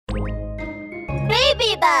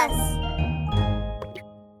Baby Bus!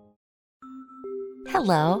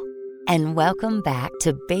 Hello, and welcome back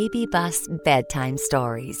to Baby Bus Bedtime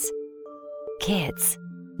Stories. Kids,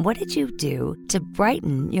 what did you do to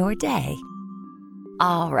brighten your day?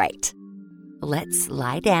 All right, let's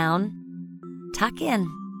lie down, tuck in,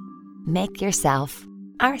 make ourselves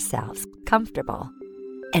comfortable,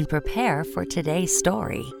 and prepare for today's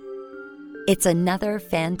story. It's another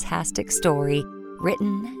fantastic story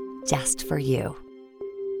written just for you.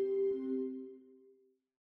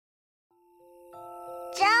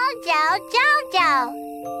 Jojo, Jojo!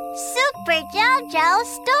 Super Jojo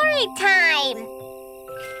story time!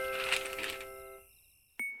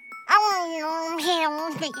 Mom!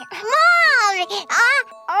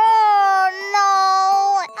 Oh no!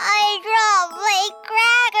 I dropped my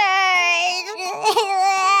crackers!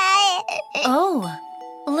 Oh,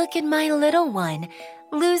 look at my little one,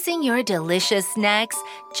 losing your delicious snacks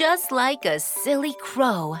just like a silly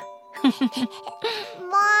crow.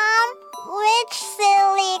 Mom, which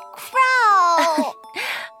silly crow?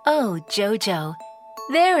 Oh, Jojo,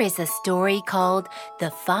 there is a story called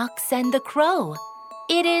The Fox and the Crow.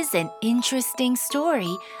 It is an interesting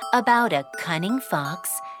story about a cunning fox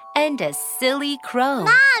and a silly crow.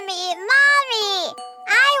 Mommy!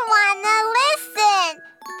 I wanna listen!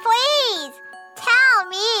 Please, tell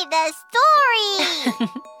me the story!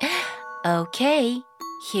 Okay,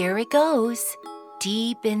 here it goes.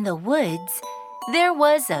 Deep in the woods, there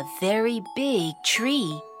was a very big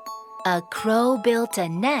tree. A crow built a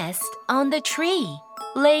nest on the tree,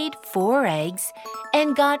 laid 4 eggs,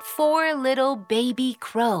 and got 4 little baby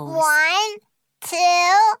crows. 1, 2,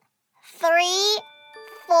 3,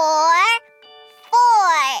 4. 4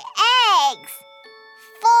 eggs.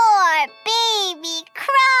 4 baby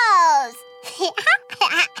crows.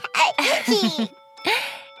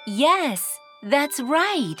 Yes, that's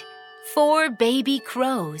right. 4 baby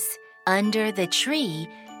crows. Under the tree,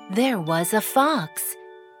 there was a fox.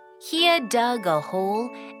 He had dug a hole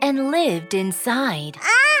and lived inside.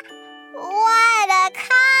 What a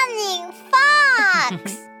cunning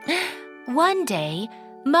fox! One day,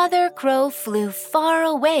 Mother Crow flew far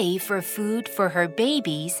away for food for her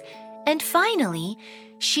babies, and finally,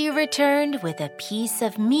 she returned with a piece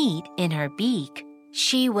of meat in her beak.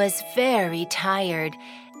 She was very tired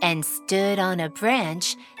and stood on a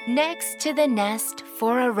branch next to the nest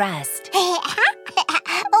for a rest. Wow!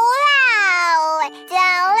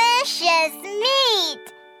 Delicious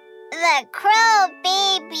meat! The crow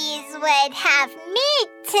babies would have meat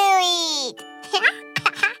to eat.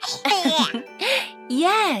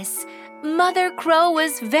 Yes, Mother Crow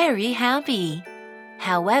was very happy.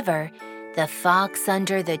 However, the fox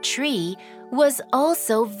under the tree was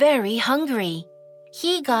also very hungry.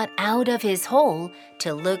 He got out of his hole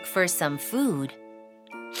to look for some food.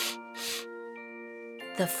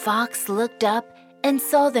 The fox looked up and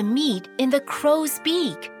saw the meat in the crow's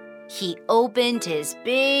beak. He opened his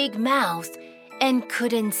big mouth and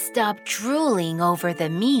couldn't stop drooling over the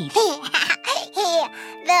meat.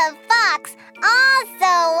 The fox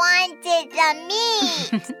also wanted the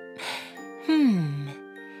meat.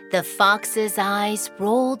 The fox's eyes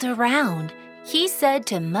rolled around. He said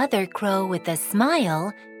to Mother Crow with a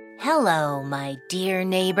smile, "Hello, my dear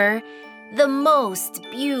neighbor, the most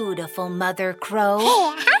beautiful Mother Crow."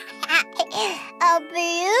 A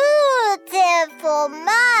beautiful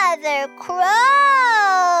Mother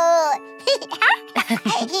Crow.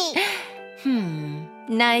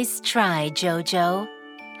 Nice try, Jojo.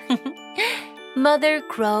 Mother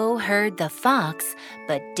Crow heard the fox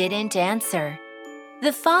but didn't answer.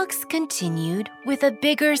 The fox continued with a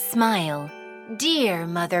bigger smile. "Dear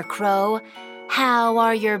Mother Crow, how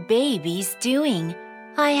are your babies doing?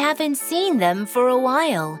 I haven't seen them for a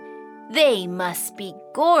while. They must be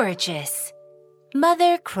gorgeous."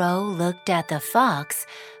 Mother Crow looked at the fox,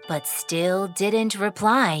 but still didn't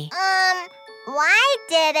reply. Why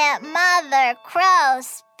didn't Mother Crow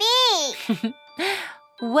speak?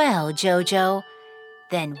 Well, Jojo,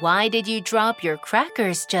 then why did you drop your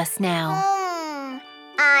crackers just now?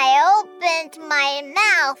 I opened my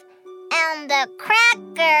mouth and the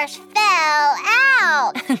crackers fell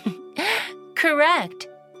out. Correct.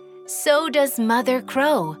 So does Mother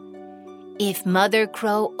Crow. If Mother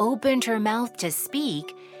Crow opened her mouth to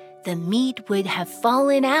speak, the meat would have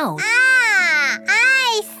fallen out.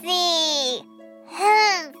 I see.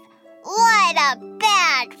 What a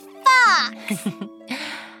bad fox.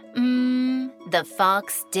 The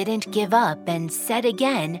fox didn't give up and said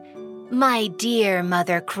again, "My dear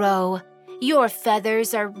Mother Crow, your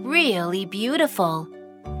feathers are really beautiful.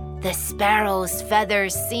 The sparrow's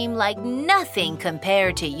feathers seem like nothing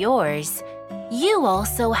compared to yours. You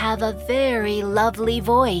also have a very lovely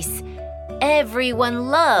voice. Everyone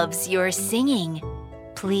loves your singing.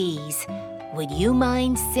 Please, would you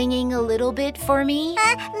mind singing a little bit for me?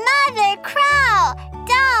 Mother Crow,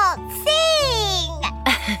 don't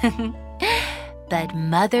sing! But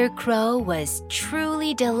Mother Crow was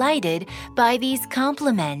truly delighted by these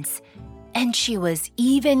compliments, and she was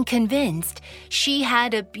even convinced she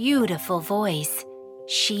had a beautiful voice.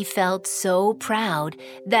 She felt so proud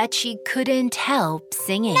that she couldn't help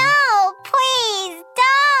singing. No, please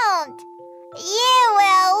don't! You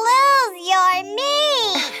will lose your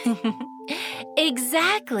meat!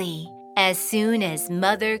 Exactly. As soon as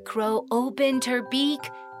Mother Crow opened her beak,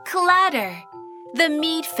 clatter! The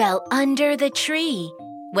meat fell under the tree.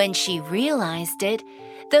 When she realized it,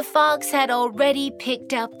 the fox had already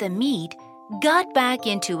picked up the meat, got back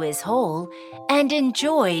into his hole, and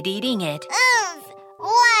enjoyed eating it.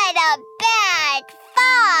 What a bad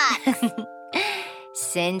fox!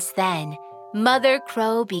 Since then, Mother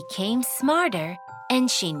Crow became smarter, and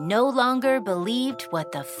she no longer believed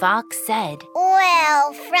what the fox said.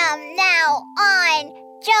 Well, from now on,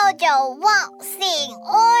 Jojo won't sing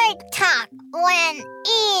or talk when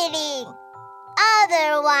eating.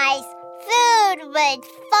 Otherwise, food would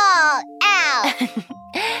fall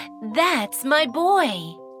out. That's my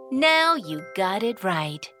boy. Now you got it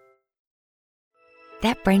right.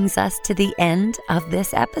 That brings us to the end of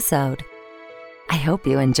this episode. I hope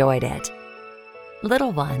you enjoyed it.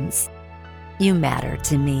 Little ones, you matter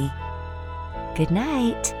to me. Good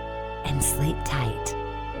night and sleep tight.